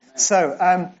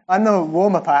I'm the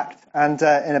warm-up act, and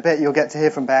in a bit you'll get to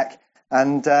hear from Beck.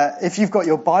 And if you've got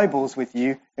your Bibles with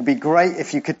you, it'd be great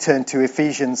if you could turn to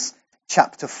Ephesians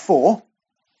chapter 4.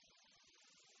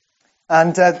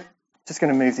 And just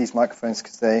going to move these microphones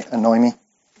because they annoy me.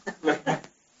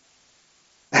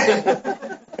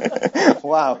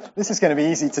 Wow, this is going to be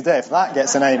easy today if that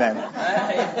gets an amen.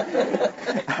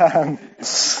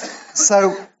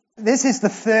 So this is the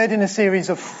third in a series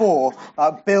of 4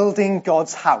 about building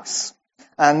God's house.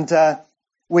 And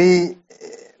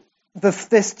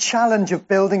this challenge of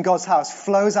building God's house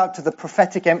flows out to the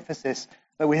prophetic emphasis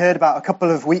that we heard about a couple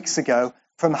of weeks ago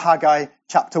from Haggai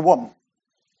chapter 1.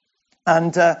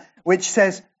 And which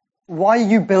says, why are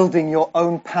you building your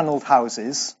own panelled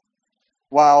houses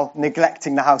while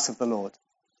neglecting the house of the Lord?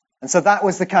 And so that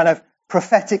was the kind of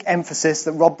prophetic emphasis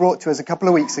that Rob brought to us a couple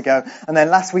of weeks ago. And then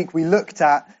last week we looked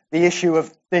at the issue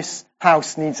of this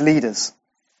house needs leaders.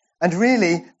 And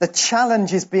really, the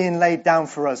challenge is being laid down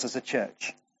for us as a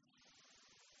church.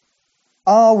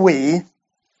 Are we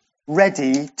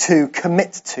ready to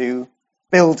commit to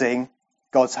building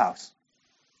God's house?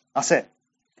 That's it.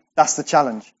 That's the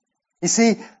challenge. You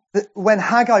see, when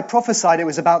Haggai prophesied, it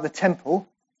was about the temple,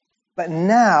 but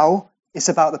now it's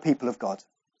about the people of God.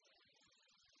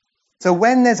 So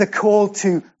when there's a call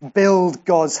to build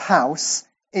God's house,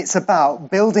 it's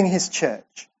about building his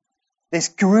church. This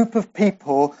group of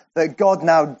people that God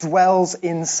now dwells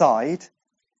inside,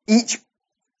 each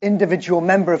individual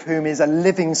member of whom is a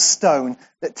living stone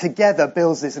that together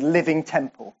builds this living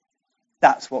temple.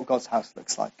 That's what God's house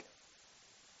looks like.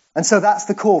 And so that's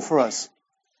the call for us.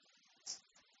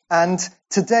 And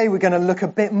today we're going to look a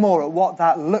bit more at what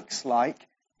that looks like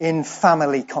in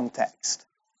family context.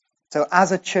 So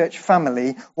as a church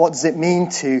family, what does it mean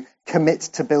to commit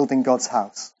to building God's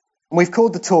house? And we've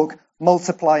called the talk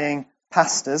Multiplying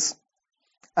Pastors.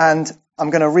 And I'm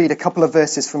going to read a couple of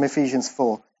verses from Ephesians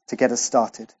 4 to get us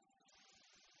started.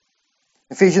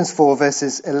 Ephesians 4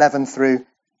 verses 11 through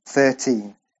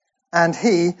 13. And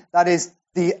he, that is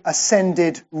the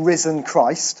ascended, risen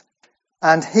Christ,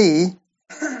 and he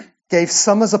gave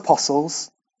some as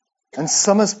apostles, and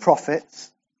some as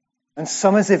prophets, and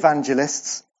some as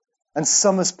evangelists, and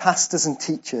some as pastors and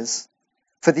teachers,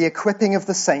 for the equipping of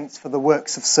the saints for the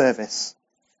works of service,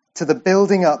 to the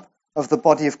building up of the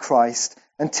body of Christ,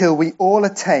 until we all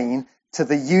attain to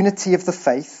the unity of the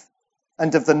faith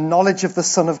and of the knowledge of the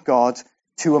Son of God,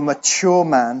 to a mature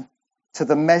man, to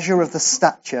the measure of the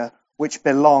stature which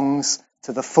belongs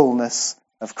to the fullness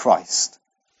of Christ.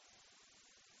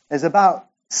 There's about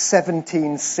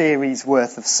 17 series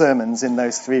worth of sermons in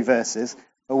those 3 verses,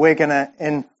 but we're going to,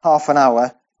 in half an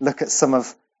hour, look at some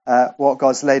of what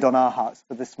God's laid on our hearts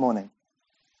for this morning.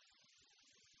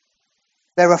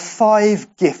 There are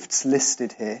 5 gifts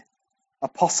listed here: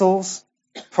 apostles,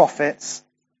 prophets,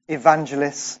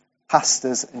 evangelists,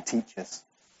 pastors, and teachers.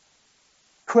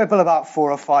 Quibble about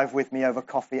 4 or 5 with me over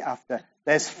coffee after.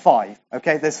 There's 5,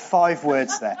 okay? There's 5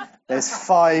 words there. There's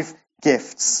 5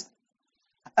 gifts.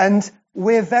 And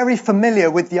we're very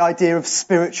familiar with the idea of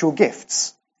spiritual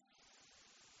gifts.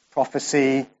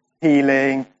 Prophecy,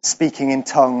 healing, speaking in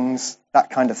tongues, that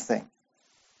kind of thing.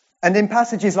 And in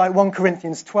passages like 1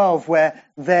 Corinthians 12, where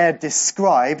they're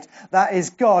described, that is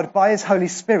God, by his Holy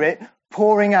Spirit,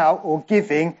 pouring out or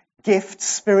giving gifts,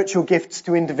 spiritual gifts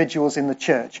to individuals in the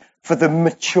church for the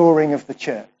maturing of the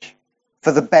church,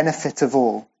 for the benefit of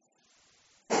all.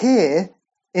 Here,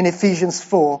 in Ephesians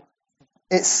 4,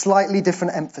 it's slightly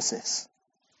different emphasis.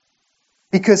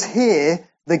 Because here,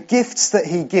 the gifts that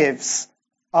he gives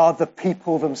are the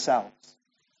people themselves.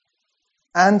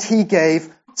 And he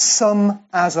gave some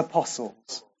as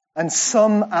apostles, and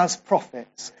some as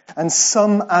prophets, and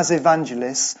some as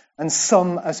evangelists, and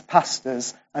some as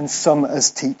pastors, and some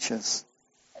as teachers.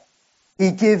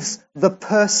 He gives the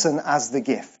person as the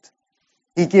gift.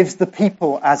 He gives the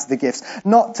people as the gifts.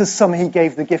 Not to some he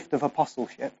gave the gift of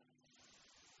apostleship,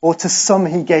 or to some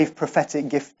he gave prophetic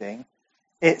gifting.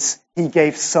 It's he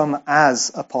gave some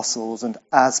as apostles and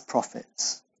as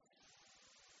prophets.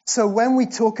 So when we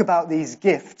talk about these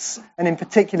gifts, and in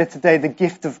particular today the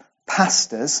gift of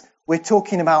pastors, we're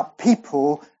talking about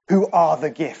people who are the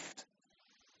gift.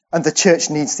 And the church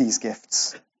needs these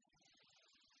gifts.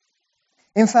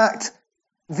 In fact,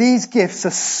 these gifts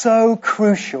are so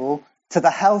crucial to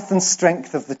the health and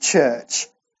strength of the church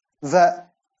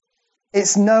that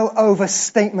it's no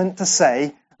overstatement to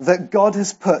say that God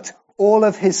has put all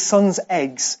of his son's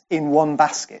eggs in one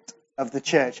basket of the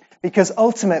church, because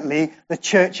ultimately the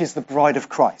church is the bride of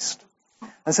Christ.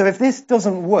 And so if this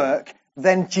doesn't work,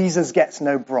 then Jesus gets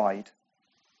no bride.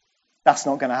 That's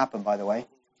not going to happen, by the way.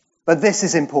 But this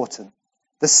is important.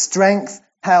 The strength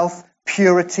health,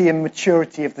 purity and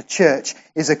maturity of the church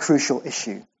is a crucial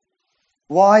issue.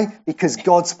 Why? Because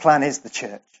God's plan is the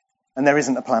church, and there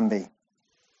isn't a plan B.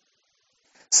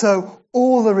 So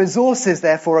all the resources,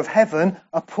 therefore, of heaven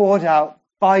are poured out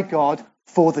by God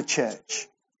for the church.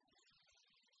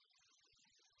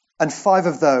 And 5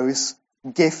 of those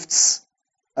gifts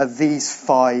are these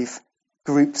 5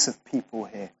 groups of people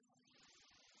here.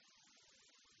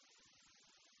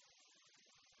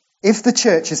 If the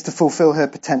church is to fulfill her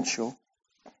potential,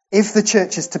 if the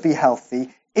church is to be healthy,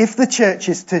 if the church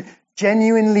is to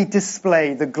genuinely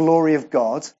display the glory of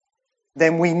God,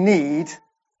 then we need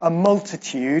a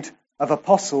multitude of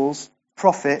apostles,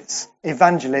 prophets,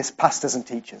 evangelists, pastors and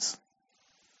teachers.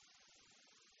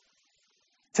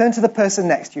 Turn to the person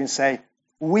next to you and say,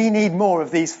 we need more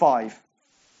of these 5.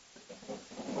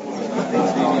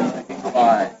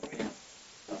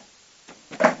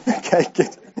 Okay,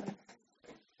 good.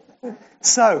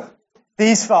 So,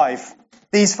 these five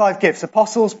gifts,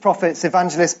 apostles, prophets,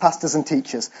 evangelists, pastors and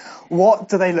teachers. What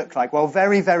do they look like? Well,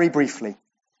 very, very briefly.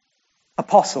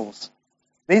 Apostles.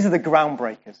 These are the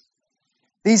groundbreakers.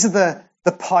 These are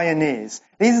the pioneers.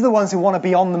 These are the ones who want to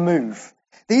be on the move.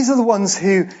 These are the ones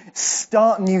who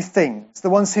start new things, the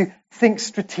ones who think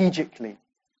strategically,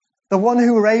 the one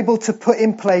who are able to put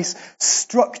in place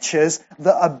structures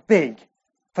that are big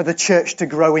for the church to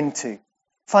grow into.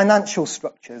 Financial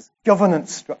structures,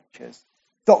 governance structures,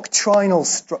 doctrinal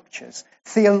structures,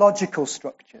 theological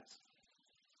structures.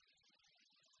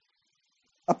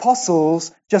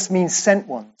 Apostles just means sent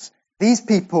ones. These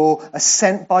people are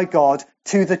sent by God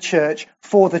to the church,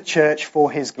 for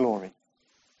his glory.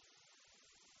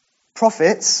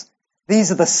 Prophets,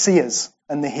 these are the seers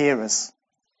and the hearers.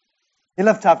 You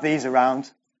love to have these around.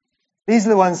 These are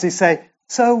the ones who say,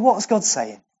 so what's God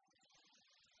saying?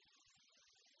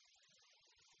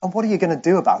 And what are you going to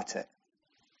do about it?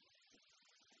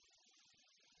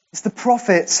 It's the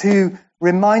prophets who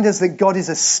remind us that God is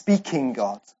a speaking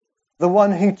God, the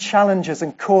one who challenges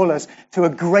and calls us to a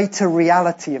greater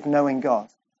reality of knowing God.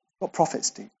 What prophets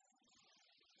do.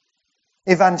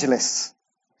 Evangelists.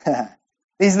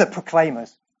 These are the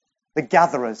proclaimers, the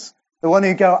gatherers, the one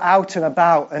who go out and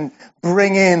about and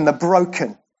bring in the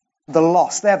broken, the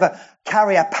lost. They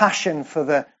carry a passion for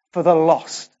the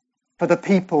lost, for the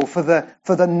people, for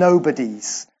the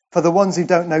nobodies, for the ones who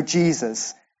don't know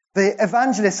Jesus. The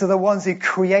evangelists are the ones who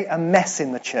create a mess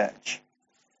in the church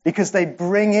because they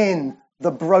bring in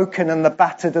the broken and the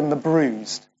battered and the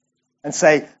bruised and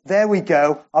say, there we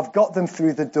go, I've got them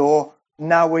through the door,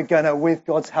 now we're going to, with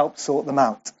God's help, sort them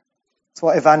out. That's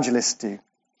what evangelists do.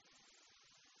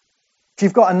 If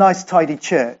you've got a nice, tidy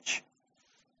church,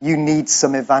 you need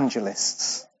some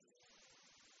evangelists.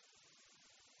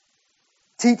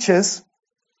 Teachers,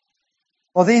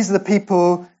 well, these are the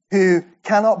people who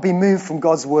cannot be moved from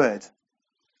God's word,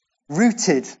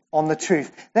 rooted on the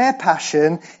truth. Their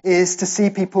passion is to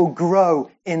see people grow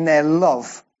in their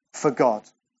love for God.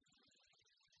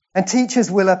 And teachers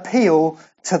will appeal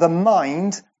to the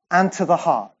mind and to the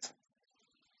heart.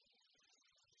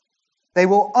 They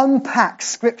will unpack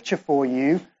scripture for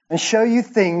you and show you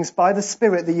things by the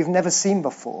Spirit that you've never seen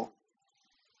before.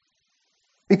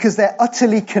 Because they're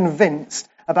utterly convinced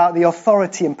about the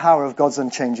authority and power of God's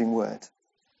unchanging word.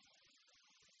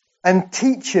 And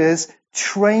teachers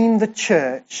train the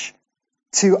church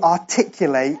to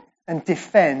articulate and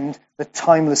defend the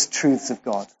timeless truths of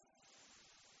God.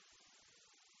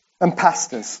 And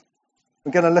pastors.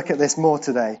 We're going to look at this more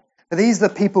today. But these are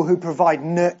the people who provide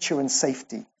nurture and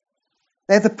safety.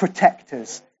 They're the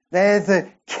protectors. They're the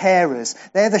carers.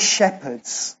 They're the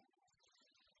shepherds.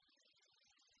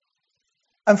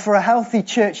 And for a healthy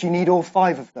church, you need all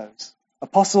 5 of those.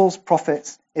 Apostles,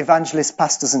 prophets, evangelists,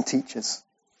 pastors, and teachers.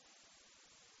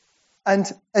 And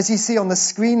as you see on the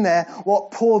screen there,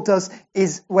 what Paul does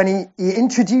is when he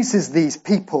introduces these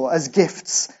people as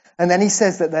gifts, and then he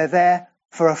says that they're there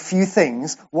for a few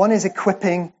things. One is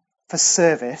equipping for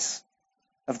service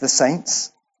of the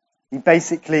saints.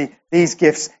 These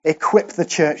gifts equip the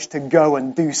church to go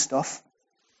and do stuff.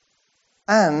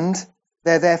 And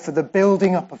they're there for the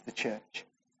building up of the church.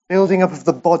 Building up of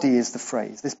the body is the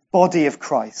phrase. This body of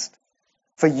Christ.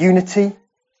 For unity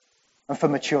and for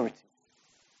maturity.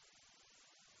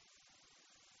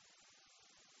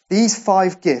 These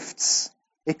 5 gifts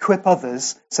equip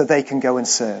others so they can go and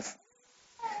serve.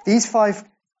 These 5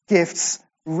 gifts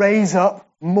raise up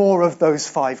more of those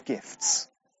 5 gifts.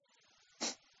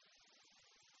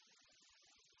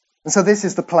 And so this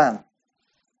is the plan.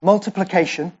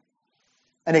 Multiplication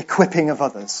and equipping of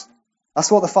others.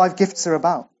 That's what the 5 gifts are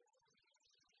about.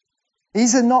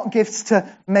 These are not gifts to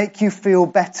make you feel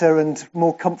better and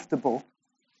more comfortable.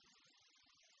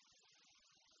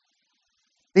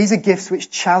 These are gifts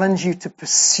which challenge you to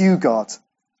pursue God,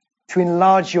 to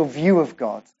enlarge your view of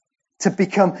God, to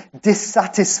become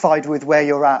dissatisfied with where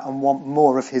you're at and want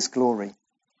more of his glory.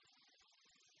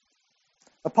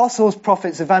 Apostles,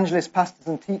 prophets, evangelists, pastors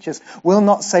and teachers will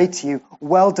not say to you,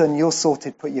 well done, you're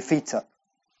sorted, put your feet up.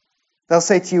 They'll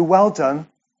say to you, well done,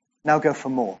 now go for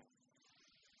more.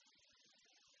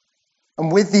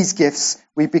 And with these gifts,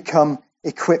 we become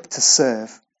equipped to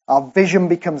serve. Our vision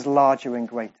becomes larger and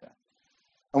greater.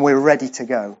 And we're ready to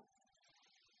go.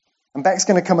 And Beck's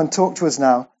going to come and talk to us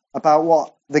now about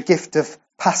what the gift of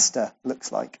pastor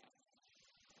looks like.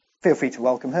 Feel free to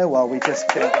welcome her while we just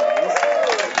build these.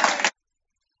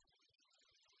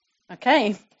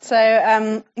 Okay, so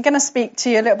I'm going to speak to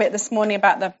you a little bit this morning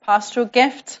about the pastoral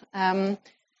gift. I've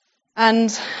been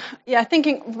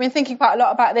thinking quite a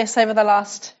lot about this over the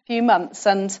last few months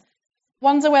and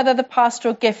wonder whether the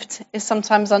pastoral gift is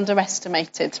sometimes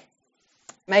underestimated,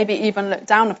 maybe even looked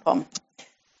down upon.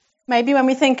 Maybe when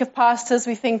we think of pastors,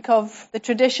 we think of the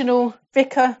traditional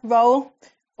vicar role,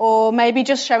 or maybe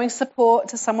just showing support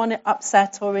to someone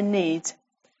upset or in need.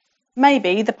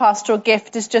 Maybe the pastoral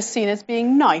gift is just seen as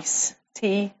being nice,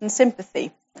 tea and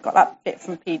sympathy. Got that bit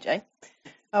from PJ.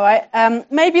 All right.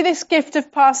 Maybe this gift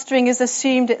of pastoring is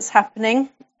assumed it's happening.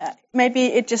 Maybe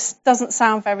it just doesn't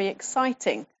sound very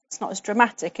exciting. It's not as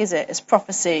dramatic, is it, as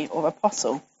prophecy or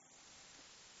apostle.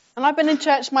 And I've been in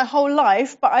church my whole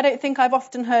life, but I don't think I've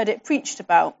often heard it preached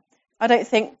about. I don't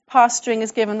think pastoring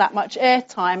is given that much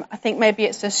airtime. I think maybe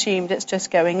it's assumed it's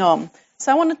just going on.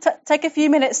 So I want to take a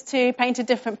few minutes to paint a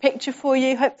different picture for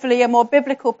you, hopefully a more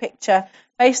biblical picture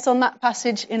based on that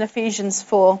passage in Ephesians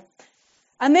 4.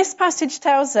 And this passage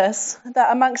tells us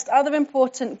that amongst other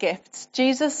important gifts,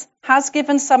 Jesus has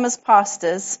given some as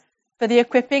pastors for the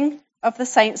equipping of the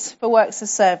saints for works of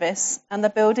service and the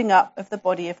building up of the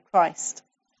body of Christ.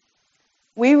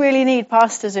 We really need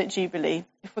pastors at Jubilee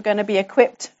if we're going to be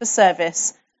equipped for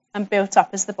service and built up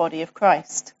as the body of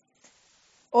Christ.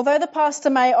 Although the pastor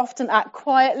may often act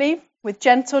quietly, with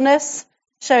gentleness,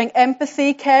 showing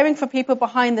empathy, caring for people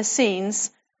behind the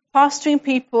scenes, pastoring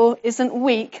people isn't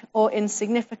weak or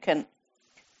insignificant.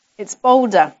 It's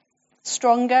bolder,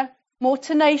 stronger, more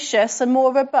tenacious and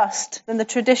more robust than the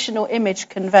traditional image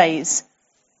conveys.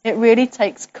 It really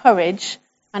takes courage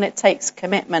and it takes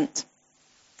commitment.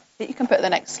 You can put the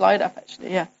next slide up,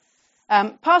 actually, yeah.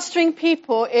 Pastoring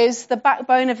people is the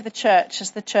backbone of the church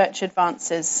as the church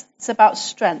advances. It's about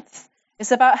strength.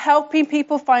 It's about helping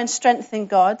people find strength in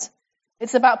God.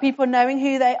 It's about people knowing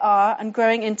who they are and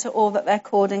growing into all that they're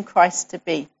called in Christ to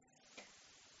be.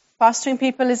 Pastoring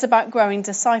people is about growing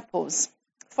disciples,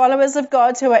 followers of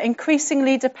God who are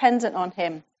increasingly dependent on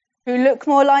him, who look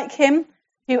more like him,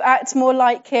 who act more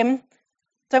like him.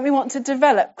 Don't we want to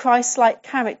develop Christ-like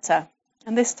character?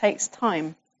 And this takes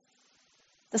time.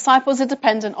 Disciples are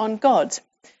dependent on God,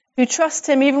 who trust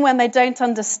him even when they don't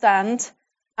understand.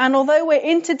 And although we're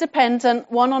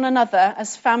interdependent one on another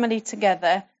as family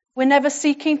together, we're never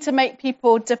seeking to make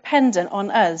people dependent on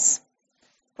us.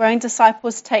 Growing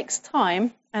disciples takes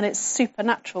time, and it's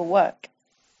supernatural work.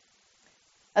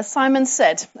 As Simon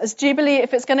said, as Jubilee,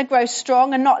 if it's going to grow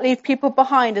strong and not leave people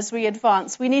behind as we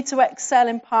advance, we need to excel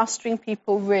in pastoring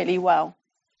people really well.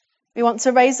 We want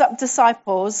to raise up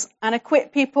disciples and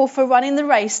equip people for running the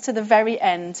race to the very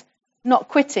end, not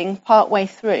quitting partway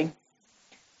through.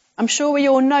 I'm sure we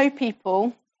all know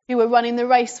people who were running the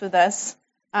race with us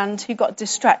and who got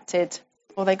distracted,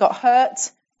 or they got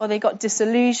hurt, or they got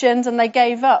disillusioned and they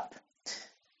gave up.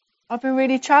 I've been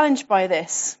really challenged by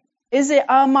this. Is it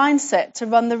our mindset to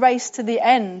run the race to the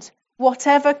end,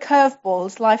 whatever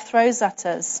curveballs life throws at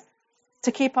us,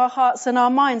 to keep our hearts and our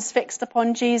minds fixed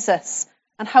upon Jesus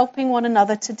and helping one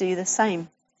another to do the same?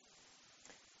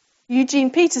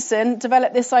 Eugene Peterson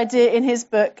developed this idea in his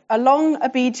book, A Long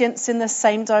Obedience in the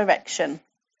Same Direction.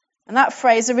 And that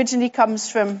phrase originally comes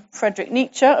from Friedrich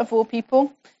Nietzsche, of all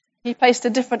people. He placed a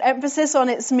different emphasis on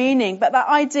its meaning, but that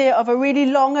idea of a really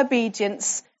long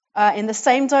obedience in the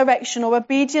same direction, or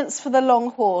obedience for the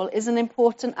long haul, is an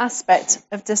important aspect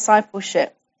of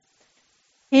discipleship.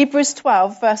 Hebrews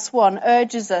 12, verse 1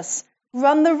 urges us,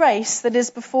 run the race that is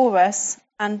before us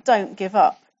and don't give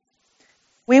up.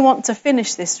 We want to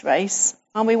finish this race,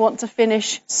 and we want to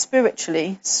finish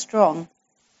spiritually strong.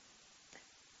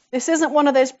 This isn't one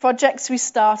of those projects we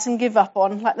start and give up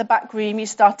on, like the back room you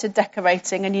started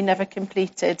decorating and you never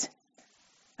completed.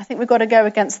 I think we've got to go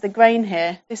against the grain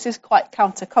here. This is quite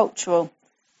countercultural.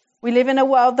 We live in a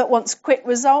world that wants quick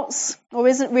results, or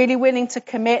isn't really willing to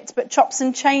commit, but chops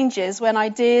and changes when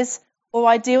ideas or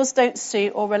ideals don't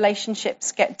suit or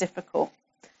relationships get difficult.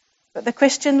 But the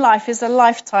Christian life is a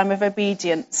lifetime of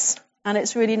obedience. and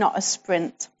it's really not a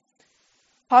sprint.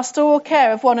 Pastoral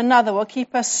care of one another will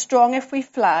keep us strong if we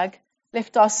flag,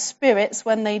 lift our spirits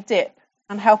when they dip,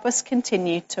 and help us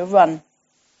continue to run.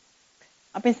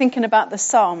 I've been thinking about the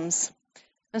Psalms.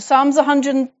 And Psalms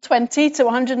 120 to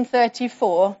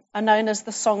 134 are known as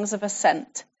the Songs of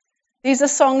Ascent. These are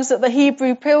songs that the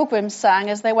Hebrew pilgrims sang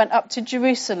as they went up to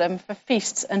Jerusalem for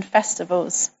feasts and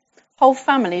festivals. Whole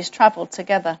families travelled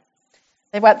together.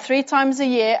 They went 3 times a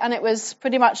year, and it was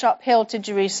pretty much uphill to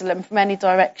Jerusalem from any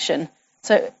direction.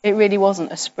 So it really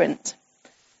wasn't a sprint.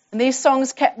 And these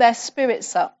songs kept their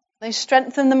spirits up. They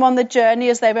strengthened them on the journey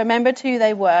as they remembered who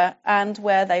they were and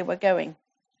where they were going.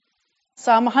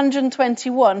 Psalm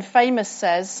 121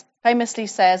 famously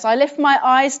says, I lift my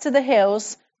eyes to the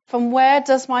hills. From where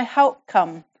does my help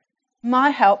come? My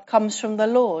help comes from the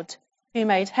Lord, who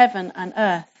made heaven and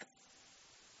earth.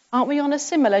 Aren't we on a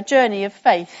similar journey of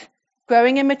faith,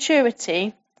 growing in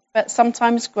maturity, but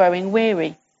sometimes growing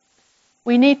weary?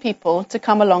 We need people to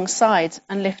come alongside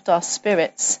and lift our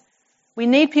spirits. We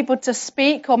need people to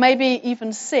speak or maybe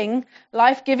even sing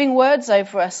life-giving words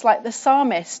over us, like the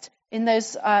psalmist in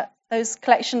those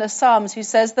collection of psalms who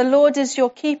says, the Lord is your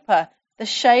keeper, the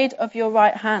shade of your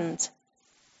right hand.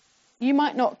 You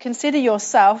might not consider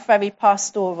yourself very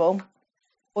pastoral,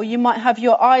 or you might have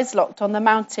your eyes locked on the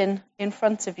mountain in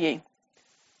front of you.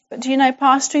 But do you know,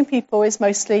 pastoring people is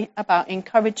mostly about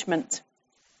encouragement.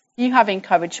 You have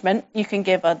encouragement you can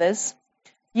give others.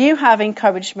 You have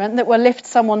encouragement that will lift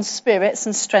someone's spirits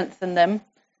and strengthen them.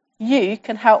 You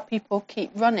can help people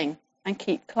keep running and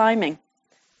keep climbing.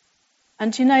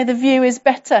 And you know, the view is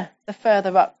better the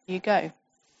further up you go.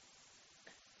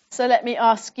 So let me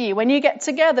ask you, when you get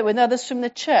together with others from the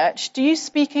church, do you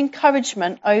speak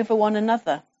encouragement over one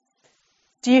another?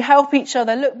 Do you help each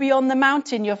other look beyond the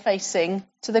mountain you're facing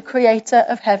to the creator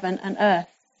of heaven and earth?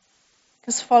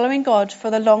 Because following God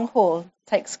for the long haul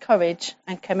takes courage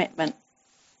and commitment.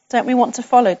 Don't we want to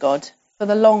follow God for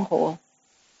the long haul?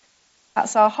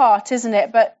 That's our heart, isn't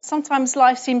it? But sometimes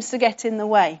life seems to get in the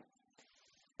way.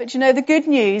 But you know, the good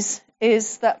news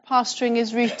is that pastoring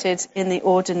is rooted in the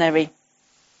ordinary.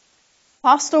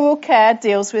 Pastoral care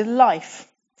deals with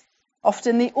life,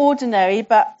 often the ordinary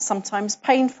but sometimes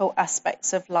painful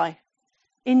aspects of life.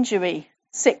 Injury,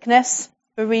 sickness,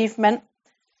 bereavement,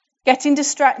 getting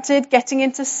distracted, getting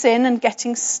into sin and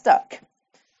getting stuck.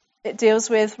 It deals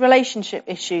with relationship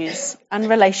issues and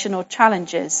relational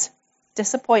challenges,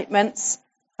 disappointments,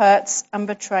 hurts and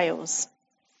betrayals.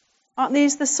 Aren't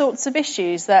these the sorts of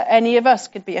issues that any of us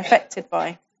could be affected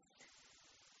by?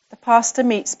 The pastor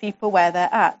meets people where they're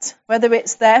at, whether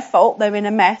it's their fault they're in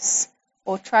a mess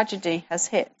or tragedy has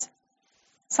hit.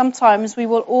 Sometimes we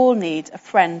will all need a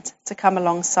friend to come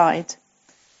alongside.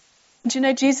 And you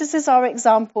know, Jesus is our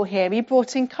example here. He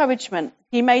brought encouragement.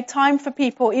 He made time for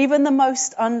people, even the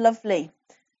most unlovely,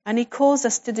 and he calls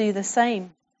us to do the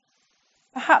same.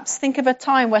 Perhaps think of a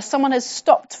time where someone has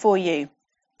stopped for you,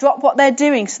 dropped what they're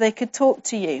doing so they could talk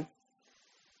to you.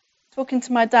 Talking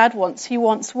to my dad once, he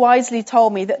once wisely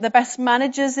told me that the best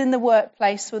managers in the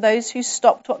workplace were those who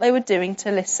stopped what they were doing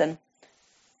to listen,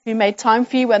 who made time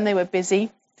for you when they were busy,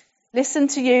 listened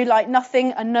to you like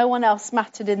nothing and no one else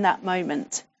mattered in that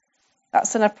moment.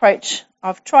 That's an approach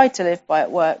I've tried to live by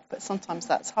at work, but sometimes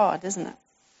that's hard, isn't it?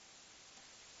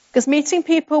 Because meeting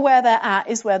people where they're at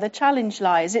is where the challenge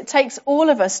lies. It takes all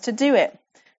of us to do it.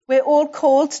 We're all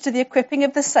called to the equipping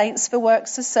of the saints for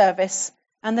works of service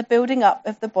and the building up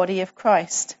of the body of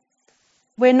Christ.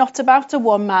 We're not about a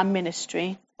one-man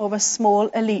ministry or a small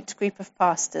elite group of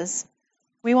pastors.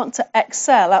 We want to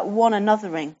excel at one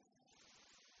anothering.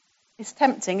 It's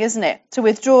tempting, isn't it, to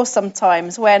withdraw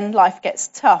sometimes when life gets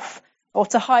tough, or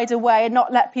to hide away and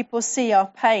not let people see our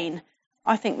pain.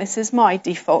 I think this is my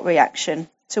default reaction,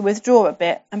 to withdraw a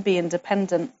bit and be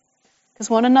independent. Because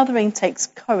one anothering takes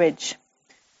courage.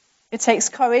 It takes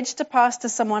courage to pass to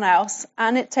someone else,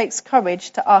 and it takes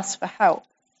courage to ask for help.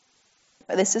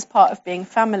 But this is part of being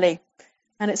family,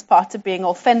 and it's part of being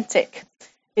authentic.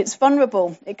 It's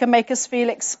vulnerable. It can make us feel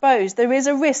exposed. There is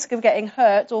a risk of getting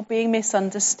hurt or being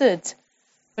misunderstood.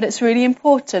 But it's really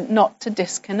important not to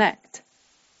disconnect.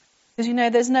 Because, you know,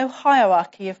 there's no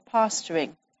hierarchy of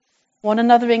pastoring. One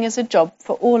anothering is a job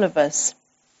for all of us.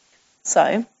 So,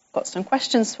 I've got some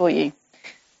questions for you.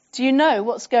 Do you know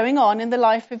what's going on in the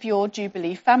life of your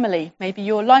Jubilee family? Maybe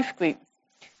your life group.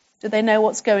 Do they know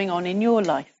what's going on in your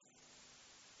life?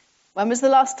 When was the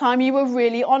last time you were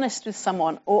really honest with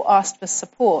someone or asked for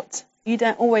support? You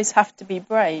don't always have to be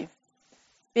brave.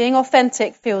 Being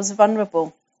authentic feels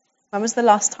vulnerable. When was the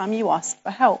last time you asked for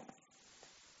help?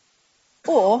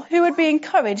 Or who would be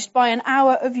encouraged by an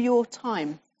hour of your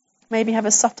time? Maybe have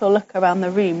a subtle look around the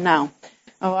room now.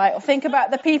 All right, or think about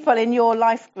the people in your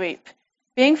life group.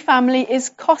 Being family is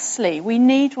costly. We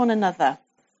need one another.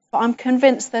 But I'm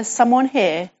convinced there's someone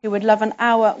here who would love an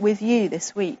hour with you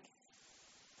this week.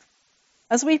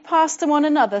 As we pass to one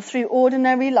another through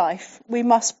ordinary life, we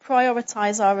must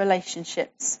prioritise our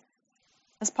relationships.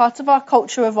 As part of our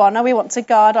culture of honour, we want to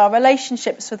guard our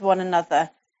relationships with one another.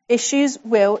 Issues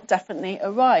will definitely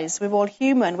arise. We're all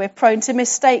human. We're prone to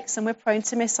mistakes and we're prone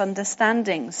to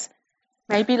misunderstandings.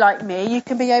 Maybe like me, you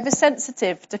can be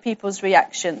oversensitive to people's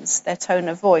reactions, their tone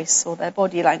of voice or their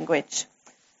body language.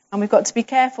 And we've got to be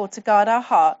careful to guard our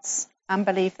hearts and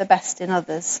believe the best in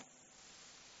others.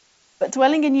 But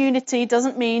dwelling in unity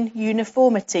doesn't mean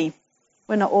uniformity.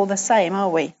 We're not all the same, are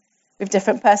we? With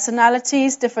different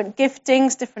personalities, different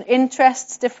giftings, different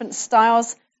interests, different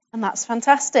styles, and that's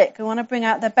fantastic. We want to bring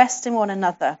out the best in one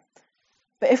another.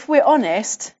 But if we're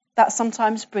honest, that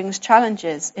sometimes brings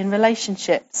challenges in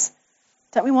relationships.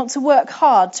 Don't we want to work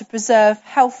hard to preserve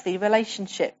healthy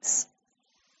relationships?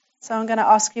 So I'm going to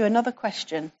ask you another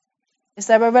question. Is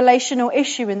there a relational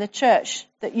issue in the church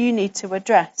that you need to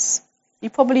address? You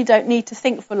probably don't need to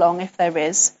think for long if there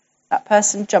is. That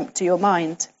person jumped to your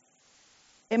mind.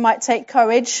 It might take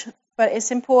courage, but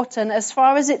it's important, as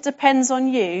far as it depends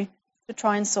on you, to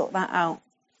try and sort that out,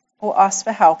 or ask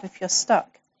for help if you're stuck.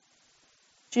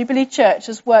 Jubilee Church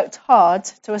has worked hard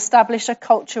to establish a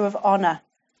culture of honour,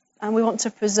 and we want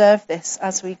to preserve this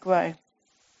as we grow.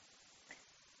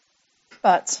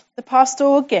 But the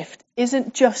pastoral gift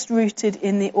isn't just rooted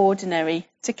in the ordinary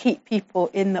to keep people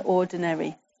in the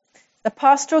ordinary. The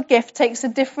pastoral gift takes a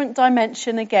different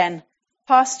dimension again.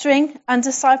 Pastoring and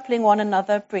discipling one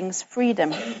another brings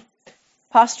freedom.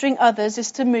 Pastoring others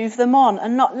is to move them on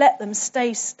and not let them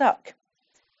stay stuck.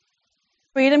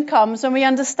 Freedom comes when we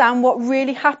understand what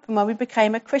really happened when we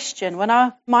became a Christian, when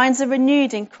our minds are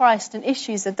renewed in Christ and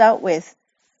issues are dealt with.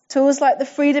 Tools like the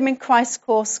Freedom in Christ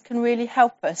course can really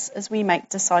help us as we make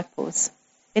disciples.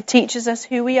 It teaches us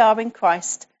who we are in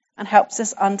Christ and helps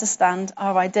us understand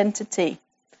our identity.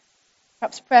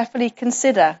 Perhaps prayerfully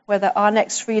consider whether our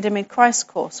next Freedom in Christ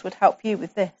course would help you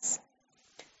with this.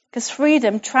 Because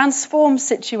freedom transforms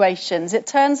situations, it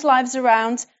turns lives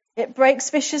around, it breaks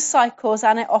vicious cycles,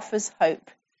 and it offers hope.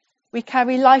 We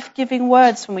carry life-giving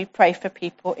words when we pray for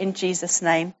people in Jesus'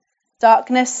 name.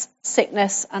 Darkness,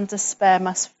 sickness, and despair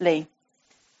must flee.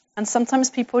 And sometimes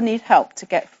people need help to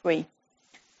get free.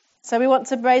 So we want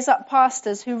to raise up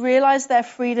pastors who realise their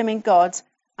freedom in God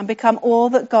and become all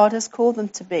that God has called them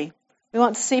to be. We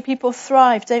want to see people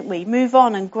thrive, don't we? Move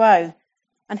on and grow.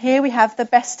 And here we have the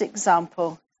best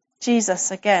example,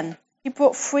 Jesus again. He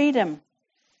brought freedom.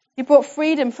 He brought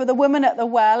freedom for the woman at the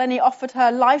well, and he offered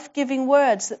her life-giving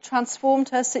words that transformed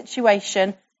her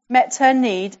situation, met her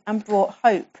need, and brought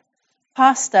hope.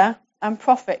 Pastor and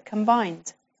prophet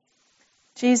combined.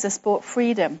 Jesus brought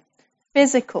freedom,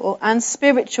 physical and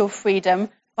spiritual freedom,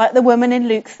 like the woman in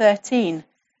Luke 13.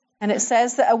 And it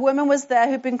says that a woman was there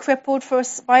who'd been crippled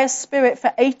by a spirit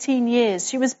for 18 years.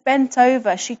 She was bent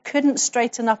over. She couldn't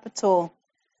straighten up at all.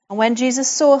 And when Jesus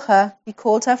saw her, he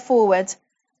called her forward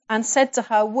and said to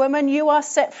her, "Woman, you are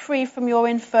set free from your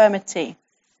infirmity."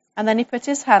 And then he put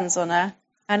his hands on her,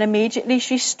 and immediately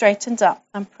she straightened up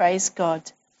and praised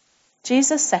God.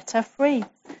 Jesus set her free.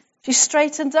 She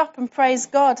straightened up and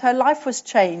praised God. Her life was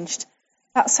changed.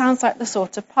 That sounds like the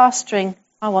sort of pastoring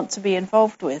I want to be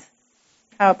involved with.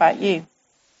 How about you?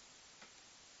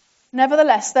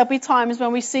 Nevertheless, there'll be times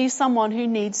when we see someone who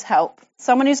needs help,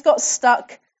 someone who's got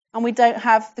stuck, and we don't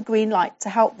have the green light to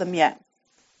help them yet.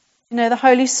 You know, the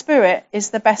Holy Spirit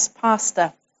is the best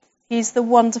pastor. He's the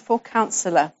wonderful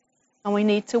counsellor, and we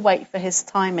need to wait for his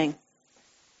timing.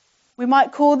 We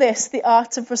might call this the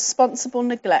art of responsible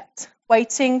neglect,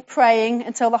 waiting, praying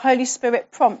until the Holy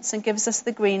Spirit prompts and gives us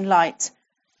the green light.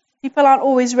 People aren't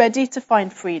always ready to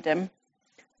find freedom,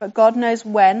 but God knows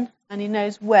when, and he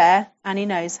knows where, and he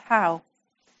knows how.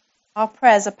 Our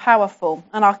prayers are powerful,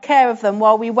 and our care of them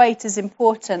while we wait is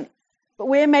important. But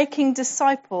we're making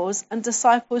disciples, and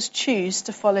disciples choose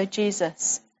to follow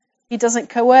Jesus. He doesn't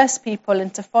coerce people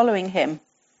into following him,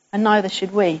 and neither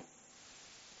should we.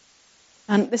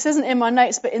 And this isn't in my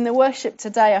notes, but in the worship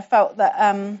today, I felt that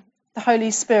the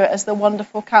Holy Spirit as the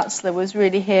wonderful counsellor was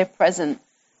really here present.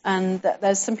 And that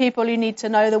there's some people who need to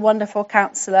know the wonderful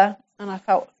counsellor. And I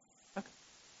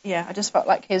just felt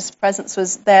like his presence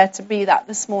was there to be that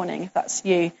this morning. If that's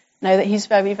you, know that he's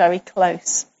very, very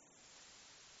close.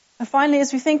 And finally,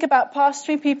 as we think about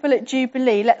pastoring people at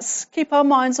Jubilee, let's keep our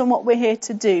minds on what we're here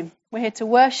to do. We're here to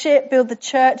worship, build the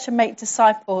church, and make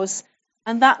disciples.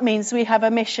 And that means we have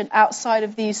a mission outside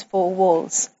of these four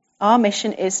walls. Our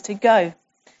mission is to go.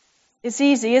 It's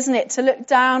easy, isn't it, to look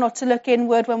down or to look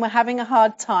inward when we're having a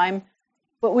hard time,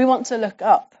 but we want to look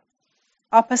up.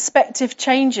 Our perspective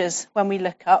changes when we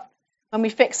look up, when we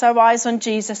fix our eyes on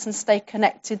Jesus and stay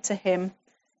connected to him.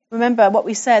 Remember what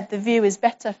we said, the view is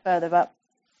better further up.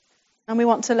 And we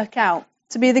want to look out,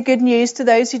 to be the good news to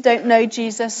those who don't know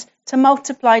Jesus, to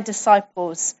multiply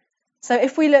disciples. So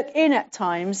if we look in at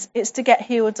times, it's to get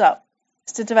healed up.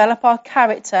 It's to develop our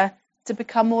character, to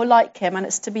become more like him, and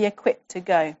it's to be equipped to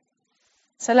go.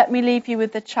 So let me leave you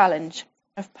with the challenge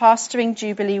of pastoring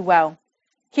Jubilee well,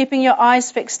 keeping your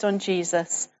eyes fixed on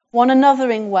Jesus, one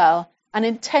anothering well, and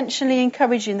intentionally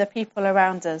encouraging the people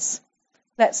around us.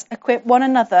 Let's equip one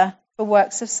another for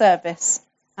works of service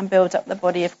and build up the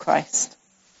body of Christ.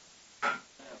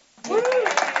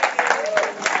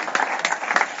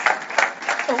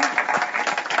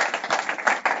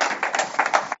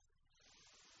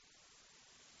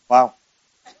 Wow.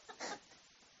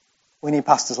 We need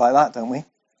pastors like that, don't we?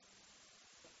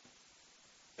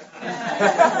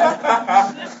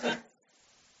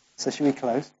 So should we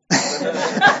close?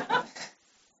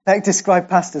 Beck described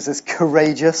pastors as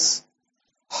courageous,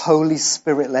 Holy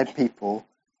Spirit-led people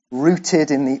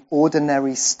rooted in the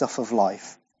ordinary stuff of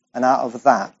life, and out of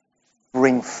that,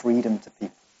 bring freedom to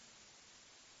people.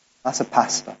 That's a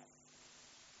pastor.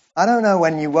 I don't know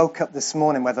when you woke up this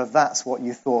morning whether that's what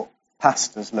you thought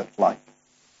pastors looked like.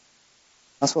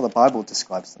 That's what the Bible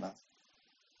describes them as.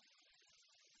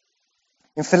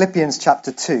 In Philippians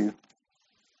chapter 2,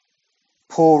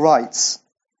 Paul writes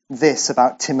this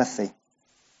about Timothy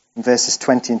in verses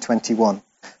 20 and 21.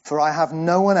 For I have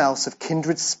no one else of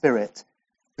kindred spirit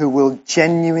who will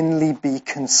genuinely be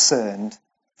concerned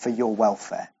for your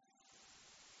welfare.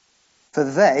 For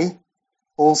they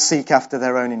all seek after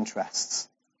their own interests,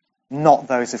 not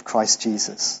those of Christ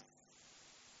Jesus.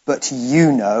 But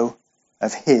you know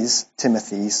of his,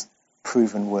 Timothy's,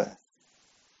 proven worth.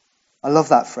 I love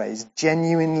that phrase,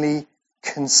 genuinely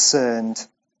concerned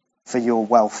for your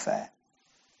welfare.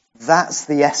 That's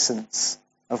the essence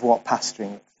of what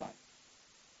pastoring looks like.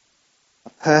 A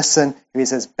person who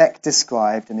is, as Beck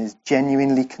described, and is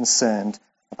genuinely concerned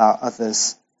about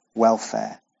others'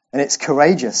 welfare. And it's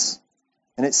courageous,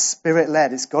 and it's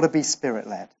spirit-led. It's got to be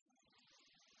spirit-led.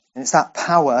 And it's that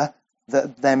power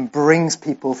that then brings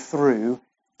people through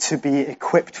to be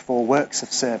equipped for works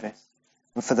of service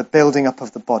and for the building up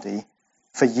of the body,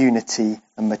 for unity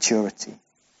and maturity.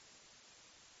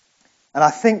 And I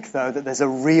think, though, that there's a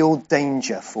real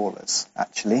danger for us,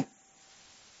 actually.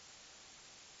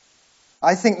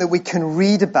 I think that we can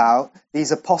read about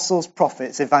these apostles,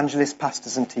 prophets, evangelists,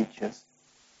 pastors and teachers,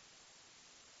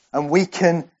 and we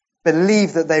can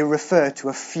believe that they refer to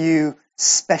a few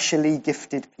specially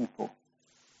gifted people.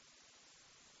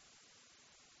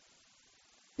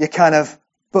 Your kind of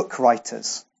book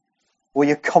writers, or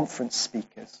your conference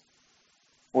speakers,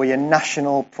 or your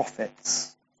national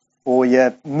prophets, or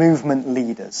your movement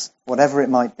leaders, whatever it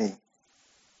might be.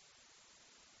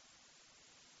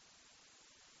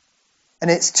 And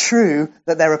it's true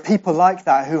that there are people like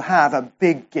that who have a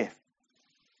big gift.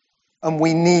 And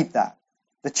we need that.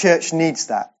 The church needs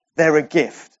that. They're a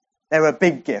gift. They're a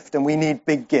big gift, and we need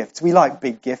big gifts. We like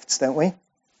big gifts, don't we?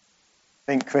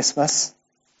 Think Christmas.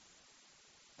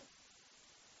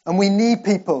 And we need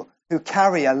people who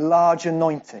carry a large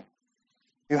anointing,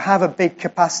 who have a big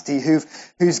capacity,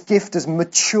 whose gift has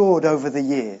matured over the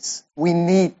years. We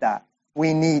need that.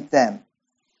 We need them.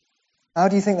 How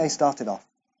do you think they started off?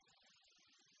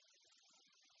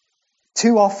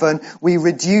 Too often, we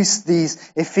reduce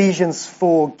these Ephesians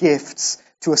 4 gifts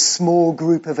to a small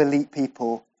group of elite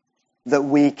people that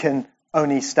we can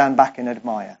only stand back and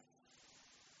admire.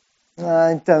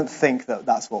 I don't think that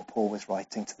that's what Paul was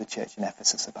writing to the church in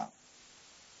Ephesus about.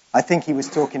 I think he was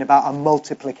talking about a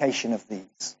multiplication of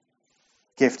these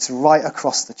gifts right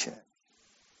across the church.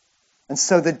 And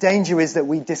so the danger is that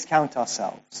we discount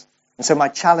ourselves. And so my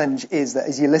challenge is that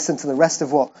as you listen to the rest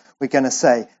of what we're going to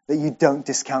say, that you don't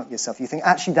discount yourself. You think,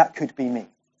 actually, that could be me.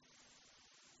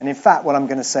 And in fact, what I'm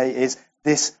going to say is,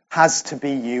 this has to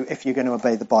be you if you're going to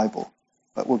obey the Bible.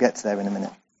 But we'll get to there in a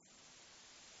minute.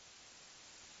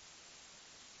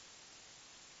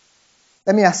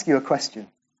 Let me ask you a question.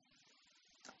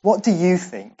 What do you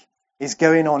think is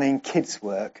going on in kids'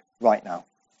 work right now?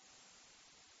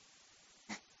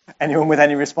 Anyone with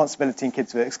any responsibility in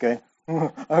kids' work is going,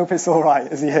 I hope it's all right.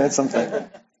 Has he heard something?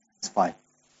 It's fine.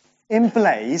 In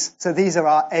Blaze, so these are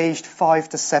our aged 5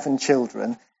 to 7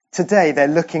 children, today they're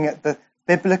looking at the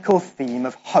biblical theme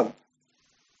of hope.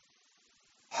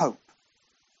 Hope.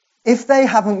 If they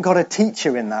haven't got a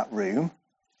teacher in that room,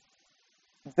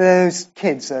 those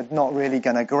kids are not really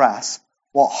going to grasp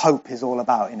what hope is all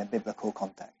about in a biblical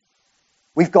context.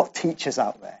 We've got teachers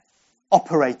out there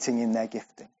operating in their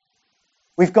gifting.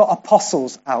 We've got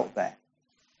apostles out there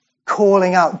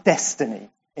calling out destiny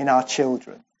in our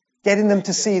children, getting them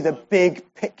to see the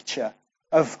big picture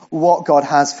of what God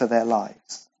has for their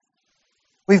lives.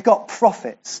 We've got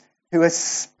prophets who are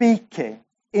speaking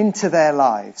into their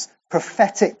lives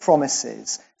prophetic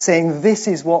promises, saying this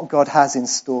is what God has in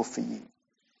store for you.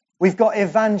 We've got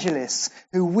evangelists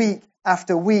who week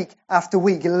after week after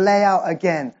week lay out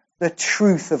again the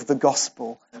truth of the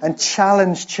gospel and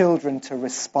challenge children to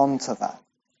respond to that.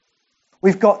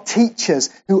 We've got teachers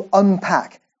who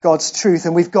unpack God's truth,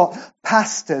 and we've got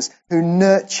pastors who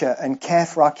nurture and care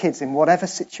for our kids in whatever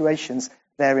situations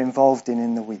they're involved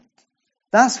in the week.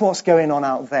 That's what's going on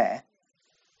out there.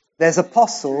 There's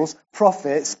apostles,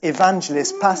 prophets,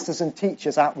 evangelists, pastors and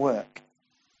teachers at work.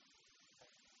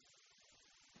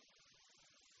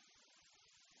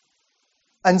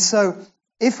 And so,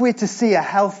 if we're to see a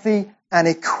healthy and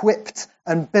equipped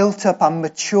and built up and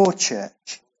mature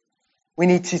church, we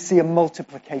need to see a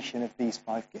multiplication of these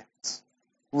 5 gifts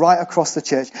right across the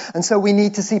church. And so we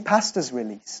need to see pastors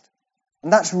released.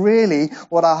 And that's really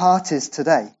what our heart is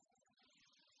today.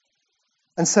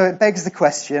 And so it begs the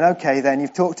question, okay, then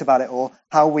you've talked about it all,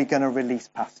 how are we going to release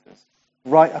pastors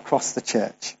right across the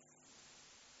church?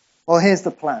 Well, here's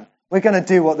the plan. We're going to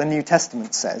do what the New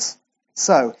Testament says.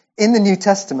 So, in the New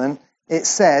Testament, it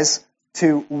says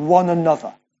to one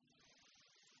another.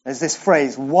 There's this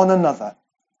phrase, one another,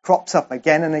 crops up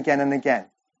again and again and again.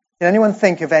 Can anyone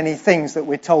think of any things that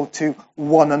we're told to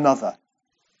one another?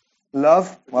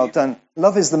 Love, well done.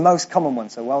 Love is the most common one,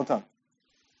 so well done.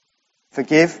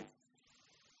 Forgive.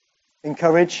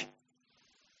 Encourage.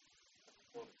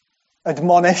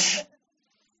 Admonish.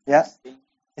 Yeah.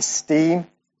 Esteem.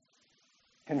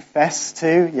 Confess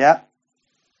to. Yeah.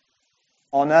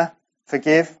 Honor.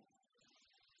 Forgive.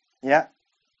 Yeah.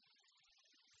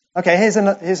 Okay, here's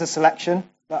a selection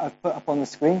that I've put up on the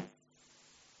screen.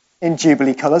 In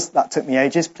Jubilee colours. That took me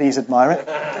ages. Please admire it.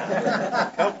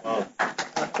 Come on.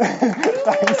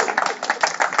 Thanks.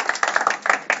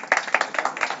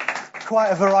 Quite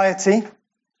a variety.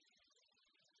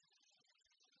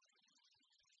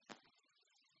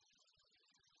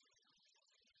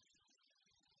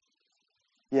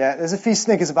 Yeah, there's a few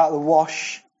sniggers about the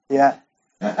wash. Yeah.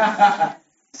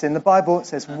 It's in the Bible. It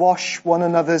says, wash one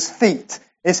another's feet.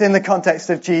 It's in the context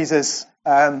of Jesus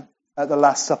at the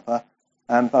Last Supper.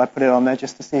 But I put it on there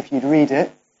just to see if you'd read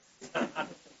it.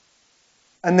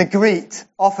 And the greet,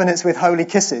 often it's with holy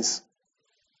kisses.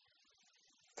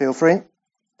 Feel free.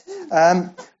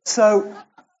 So,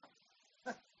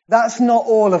 that's not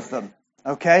all of them,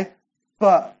 okay?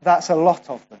 But that's a lot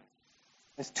of them.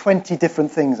 There's 20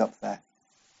 different things up there.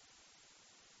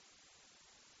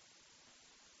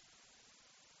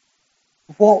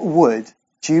 What would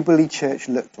Jubilee Church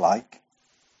look like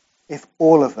if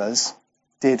all of us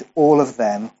did all of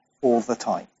them all the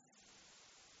time?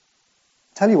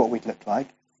 Tell you what we'd look like.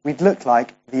 We'd look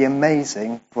like the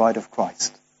amazing bride of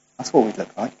Christ. That's what we'd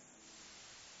look like.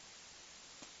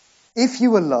 If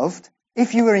you were loved,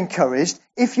 if you were encouraged,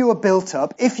 if you were built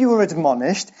up, if you were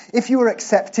admonished, if you were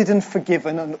accepted and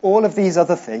forgiven and all of these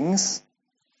other things,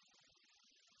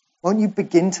 won't you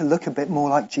begin to look a bit more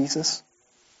like Jesus?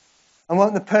 And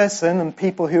won't the person and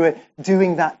people who are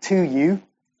doing that to you,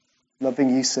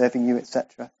 loving you, serving you,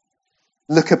 etc.,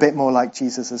 look a bit more like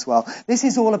Jesus as well? This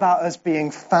is all about us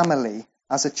being family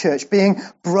as a church, being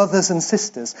brothers and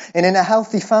sisters. And in a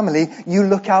healthy family, you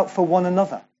look out for one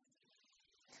another.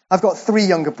 I've got 3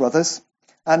 younger brothers.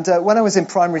 And when I was in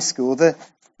primary school, the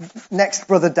next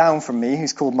brother down from me,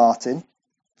 who's called Martin,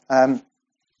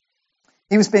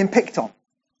 he was being picked on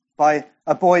by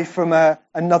a boy from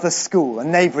another school, a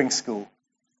neighbouring school.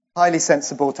 Highly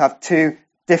sensible to have 2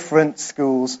 different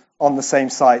schools on the same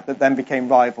site that then became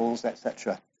rivals,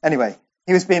 etc. Anyway,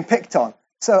 he was being picked on.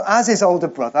 So as his older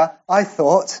brother, I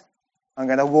thought, I'm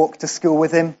going to walk to school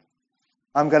with him.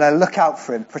 I'm going to look out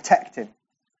for him, protect him.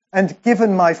 And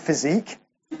given my physique,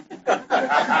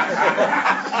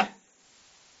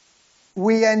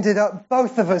 we ended up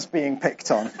both of us being picked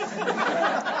on.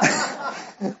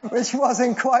 Which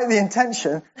wasn't quite the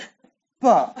intention.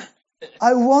 But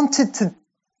I wanted to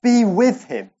be with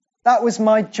him. That was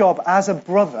my job as a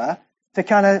brother, to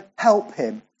kind of help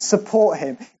him, support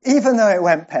him. Even though it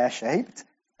went pear-shaped,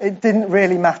 it didn't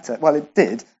really matter. Well, it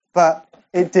did, but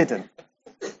it didn't.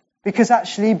 Because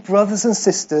actually, brothers and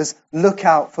sisters look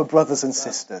out for brothers and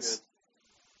sisters.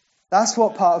 That's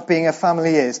what part of being a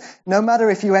family is. No matter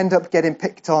if you end up getting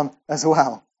picked on as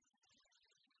well.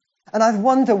 And I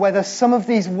wonder whether some of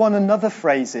these one another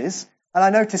phrases, and I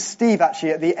noticed Steve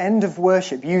actually at the end of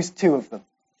worship used 2 of them.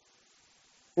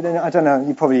 I don't know,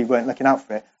 you probably weren't looking out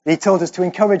for it. But he told us to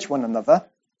encourage one another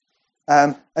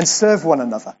and serve one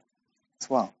another as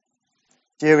well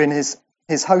during his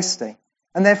hosting.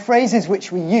 And they're phrases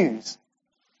which we use.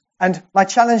 And my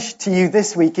challenge to you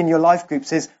this week in your life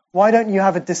groups is, why don't you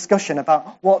have a discussion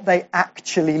about what they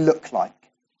actually look like?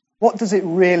 What does it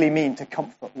really mean to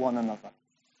comfort one another?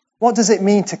 What does it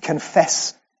mean to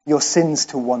confess your sins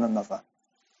to one another?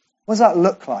 What does that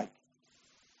look like?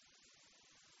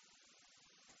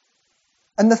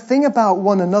 And the thing about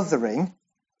one anothering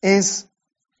is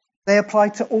they apply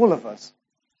to all of us.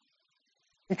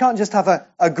 You can't just have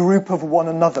a group of one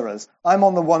anotherers. I'm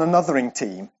on the one anothering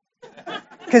team.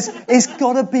 Because it's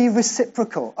got to be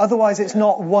reciprocal. Otherwise, it's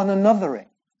not one anothering.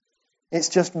 It's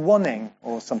just oneing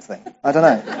or something. I don't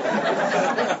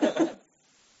know.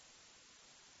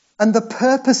 And the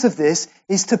purpose of this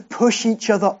is to push each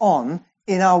other on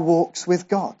in our walks with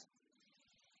God.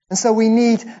 And so we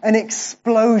need an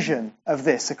explosion of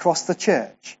this across the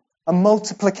church, a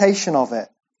multiplication of it,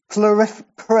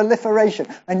 proliferation.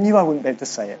 I knew I wouldn't be able to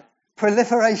say it.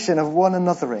 Proliferation of one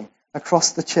anothering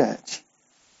across the church.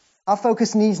 Our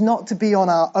focus needs not to be on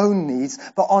our own needs,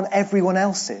 but on everyone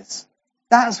else's.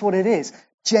 That's what it is.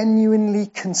 Genuinely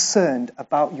concerned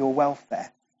about your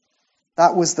welfare.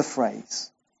 That was the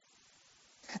phrase.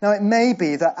 Now, it may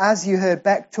be that as you heard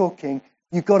Beck talking,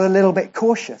 you got a little bit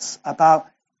cautious about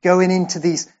going into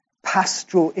these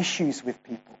pastoral issues with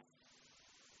people.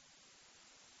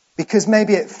 Because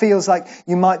maybe it feels like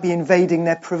you might be invading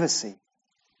their privacy.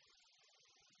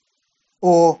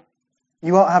 Or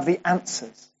you won't have the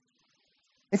answers.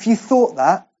 If you thought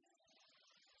that,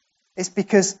 it's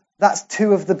because that's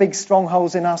two of the big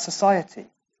strongholds in our society.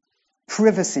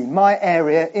 Privacy, my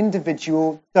area,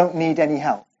 individual, don't need any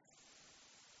help.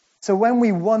 So when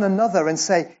we one another and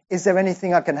say, is there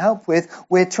anything I can help with?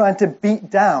 We're trying to beat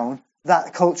down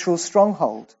that cultural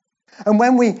stronghold. And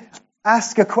when we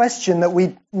ask a question that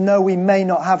we know we may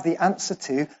not have the answer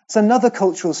to, it's another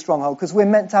cultural stronghold because we're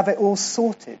meant to have it all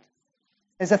sorted.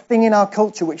 There's a thing in our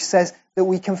culture which says that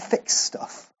we can fix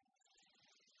stuff.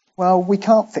 Well, we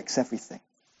can't fix everything.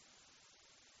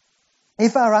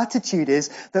 If our attitude is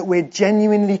that we're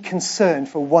genuinely concerned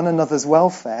for one another's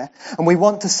welfare and we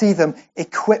want to see them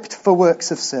equipped for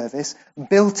works of service,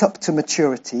 built up to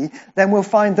maturity, then we'll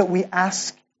find that we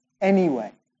ask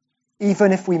anyway,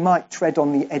 even if we might tread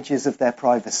on the edges of their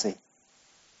privacy.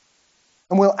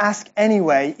 And we'll ask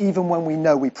anyway, even when we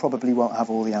know we probably won't have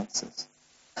all the answers.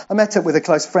 I met up with a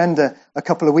close friend a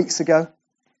couple of weeks ago,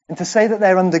 and to say that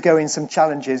they're undergoing some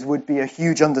challenges would be a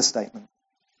huge understatement.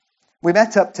 We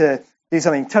met up to do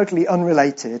something totally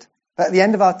unrelated, but at the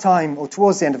end of our time, or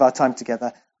towards the end of our time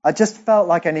together, I just felt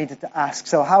like I needed to ask,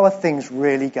 so how are things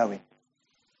really going?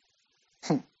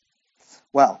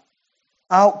 Well,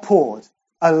 outpoured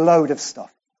a load of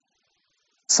stuff,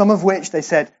 some of which they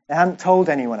said they hadn't told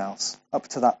anyone else up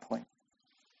to that point.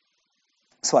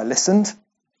 So I listened.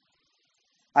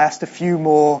 I asked a few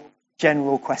more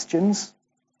general questions.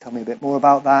 Tell me a bit more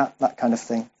about that kind of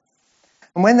thing.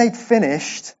 And when they'd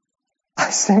finished,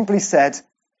 I simply said,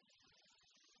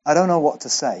 I don't know what to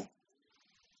say.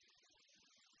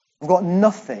 I've got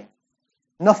nothing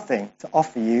to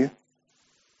offer you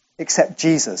except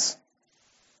Jesus.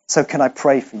 So can I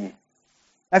pray for you?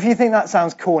 Now, if you think that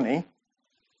sounds corny,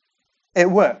 it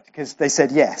worked because they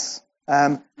said yes.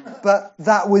 But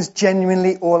that was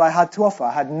genuinely all I had to offer.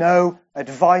 I had no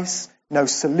advice, no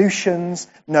solutions,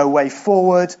 no way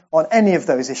forward on any of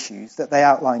those issues that they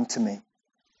outlined to me.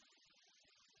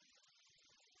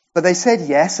 But they said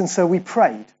yes, and so we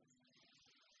prayed.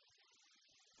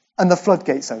 And the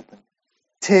floodgates opened.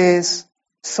 Tears,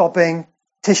 sobbing,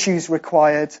 tissues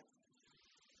required,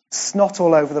 snot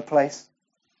all over the place.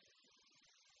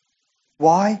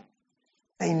 Why?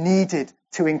 They needed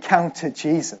to encounter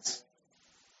Jesus.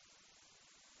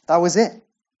 That was it.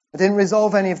 It didn't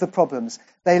resolve any of the problems.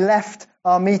 They left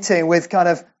our meeting with kind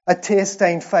of a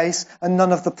tear-stained face and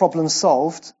none of the problems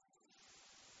solved.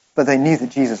 But they knew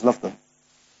that Jesus loved them.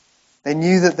 They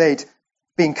knew that they'd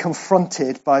been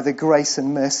confronted by the grace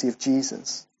and mercy of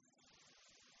Jesus.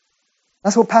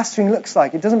 That's what pastoring looks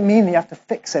like. It doesn't mean that you have to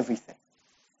fix everything.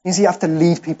 It means you have to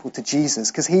lead people to Jesus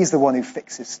because he's the one who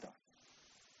fixes stuff.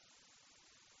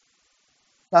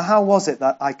 Now, how was it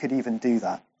that I could even do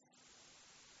that?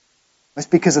 It's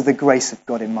because of the grace of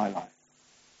God in my life.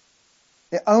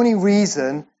 The only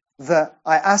reason that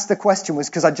I asked the question was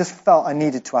because I just felt I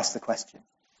needed to ask the question.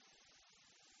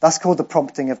 That's called the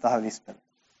prompting of the Holy Spirit.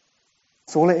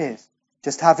 That's all it is.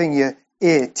 Just having your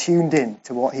ear tuned in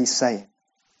to what he's saying.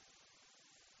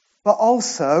 But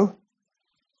also,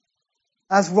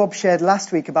 as Rob shared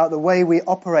last week about the way we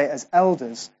operate as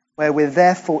elders, where we're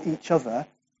there for each other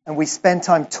and we spend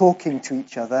time talking to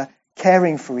each other,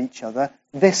 caring for each other,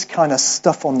 this kind of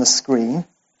stuff on the screen,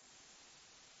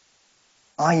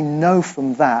 I know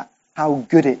from that how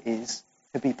good it is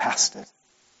to be pastored.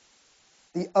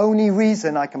 The only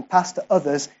reason I can pastor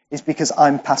others is because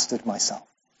I'm pastored myself.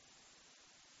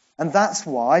 And that's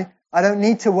why I don't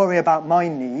need to worry about my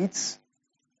needs,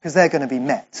 because they're going to be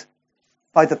met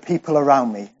by the people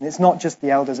around me. And it's not just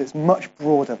the elders, it's much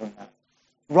broader than that.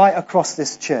 Right across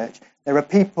this church, there are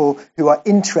people who are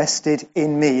interested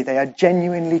in me. They are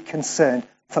genuinely concerned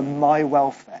for my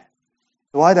welfare.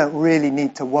 So I don't really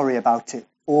need to worry about it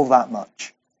all that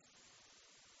much.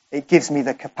 It gives me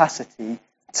the capacity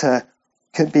to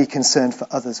be concerned for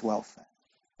others' welfare.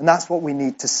 And that's what we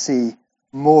need to see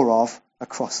more of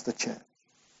across the church.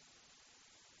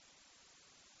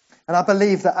 And I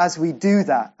believe that as we do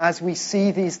that, as we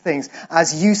see these things,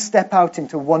 as you step out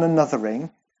into one anothering,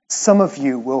 some of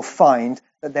you will find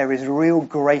that there is real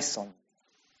grace on you.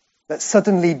 That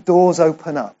suddenly doors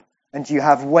open up and you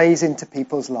have ways into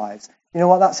people's lives. You know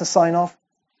what that's a sign of?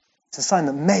 It's a sign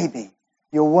that maybe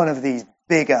you're one of these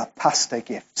bigger pastor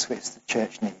gifts which the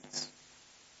church needs.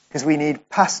 Because we need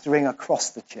pastoring across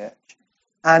the church.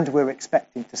 And we're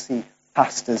expecting to see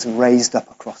pastors raised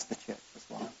up across the church as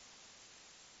well.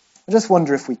 I just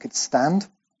wonder if we could stand.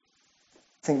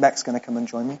 I think Beck's going to come and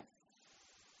join me.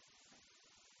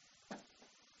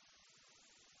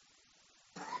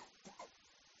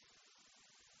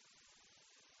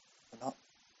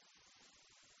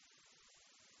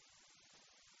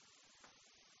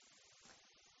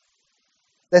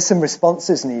 There's some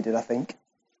responses needed, I think.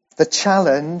 The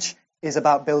challenge is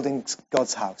about building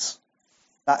God's house.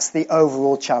 That's the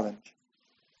overall challenge.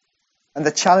 And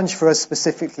the challenge for us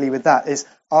specifically with that is,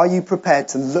 are you prepared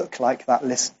to look like that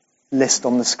list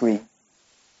on the screen?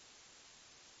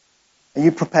 Are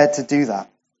you prepared to do that?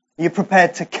 Are you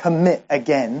prepared to commit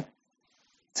again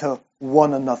to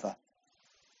one another?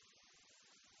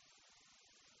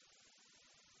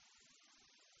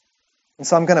 And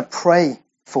so I'm going to pray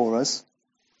for us.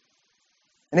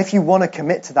 And if you want to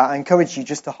commit to that, I encourage you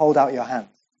just to hold out your hand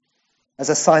as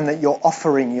a sign that you're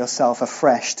offering yourself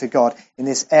afresh to God in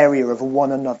this area of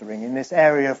one anothering, in this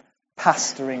area of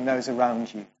pastoring those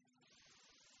around you,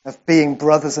 of being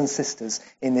brothers and sisters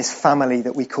in this family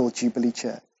that we call Jubilee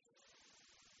Church.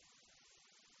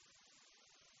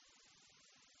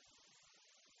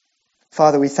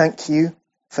 Father, we thank you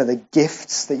for the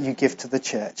gifts that you give to the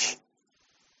church.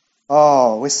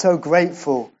 Oh, we're so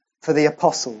grateful for the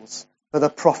apostles, for the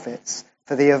prophets,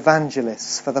 for the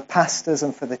evangelists, for the pastors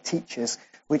and for the teachers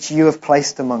which you have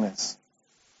placed among us.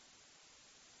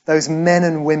 Those men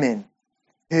and women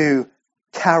who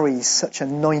carry such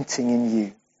anointing in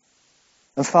you.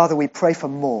 And Father, we pray for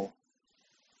more.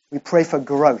 We pray for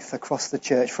growth across the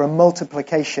church, for a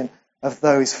multiplication of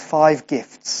those 5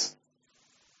 gifts.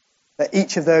 That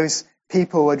each of those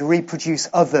people would reproduce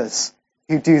others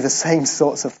who do the same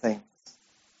sorts of things.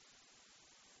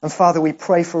 And Father, we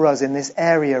pray for us in this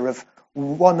area of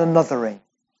one anothering.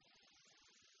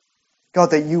 God,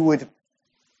 that you would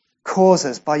cause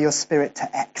us by your Spirit to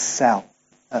excel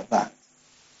at that.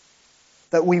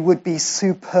 That we would be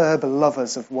superb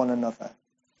lovers of one another.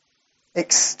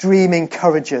 Extreme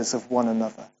encouragers of one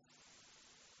another.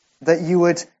 That you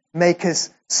would make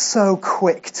us so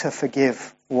quick to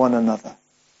forgive one another.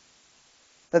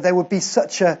 That there would be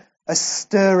such a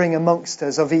stirring amongst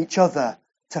us of each other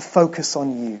to focus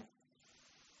on you.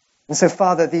 And so,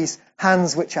 Father, these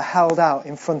hands which are held out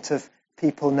in front of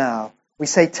people now, we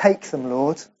say, take them,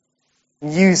 Lord,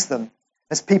 and use them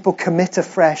as people commit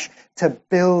afresh to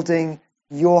building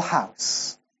your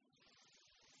house.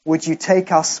 Would you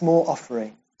take our small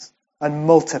offerings and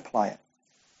multiply it?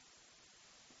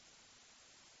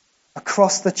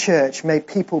 Across the church, may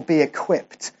people be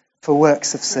equipped for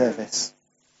works of service.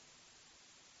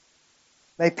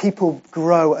 May people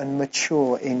grow and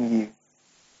mature in you.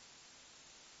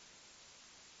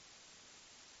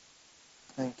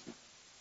 Thank you.